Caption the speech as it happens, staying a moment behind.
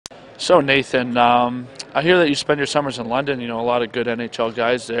So Nathan, I hear that you spend your summers in London. You know, a lot of good NHL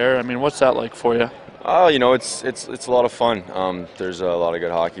guys there. I mean, what's that like for you? It's a lot of fun. There's a lot of good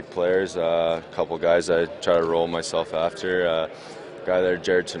hockey players. A couple guys I try to roll myself after. Guy there,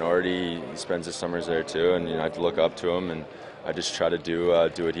 Jarred Tinordi, he spends his summers there too, and I look up to him, and I just try to do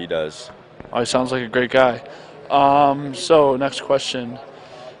what he does. Oh, he sounds like a great guy. So next question.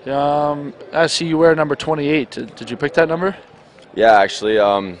 I see you wear number 28. Did you pick that number? Yeah, actually,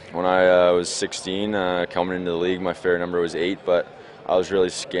 when I was 16, coming into the league, my favorite number was 8, but I was really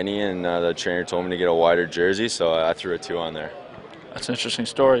skinny, and the trainer told me to get a wider jersey, so I threw a 2 on there. That's an interesting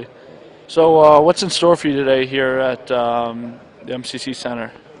story. So what's in store for you today here at the MCC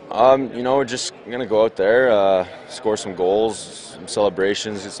Center? We're just gonna go out there, score some goals, some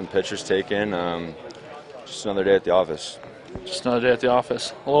celebrations, get some pictures taken. Just another day at the office. Just another day at the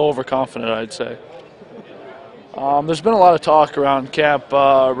office. A little overconfident, I'd say. There's been a lot of talk around camp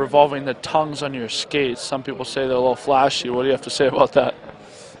revolving the tongues on your skates. Some people say they're a little flashy. What do you have to say about that?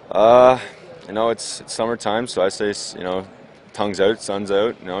 It's summertime, so I say, tongues out, sun's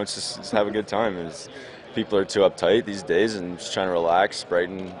out. It's just have a good time. People are too uptight these days, and just trying to relax,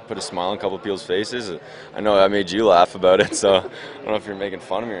 brighten, put a smile on a couple of people's faces. I know I made you laugh about it, so I don't know if you're making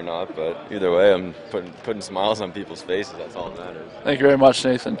fun of me or not, but either way, I'm putting smiles on people's faces. That's all that matters. Thank you very much,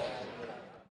 Nathan.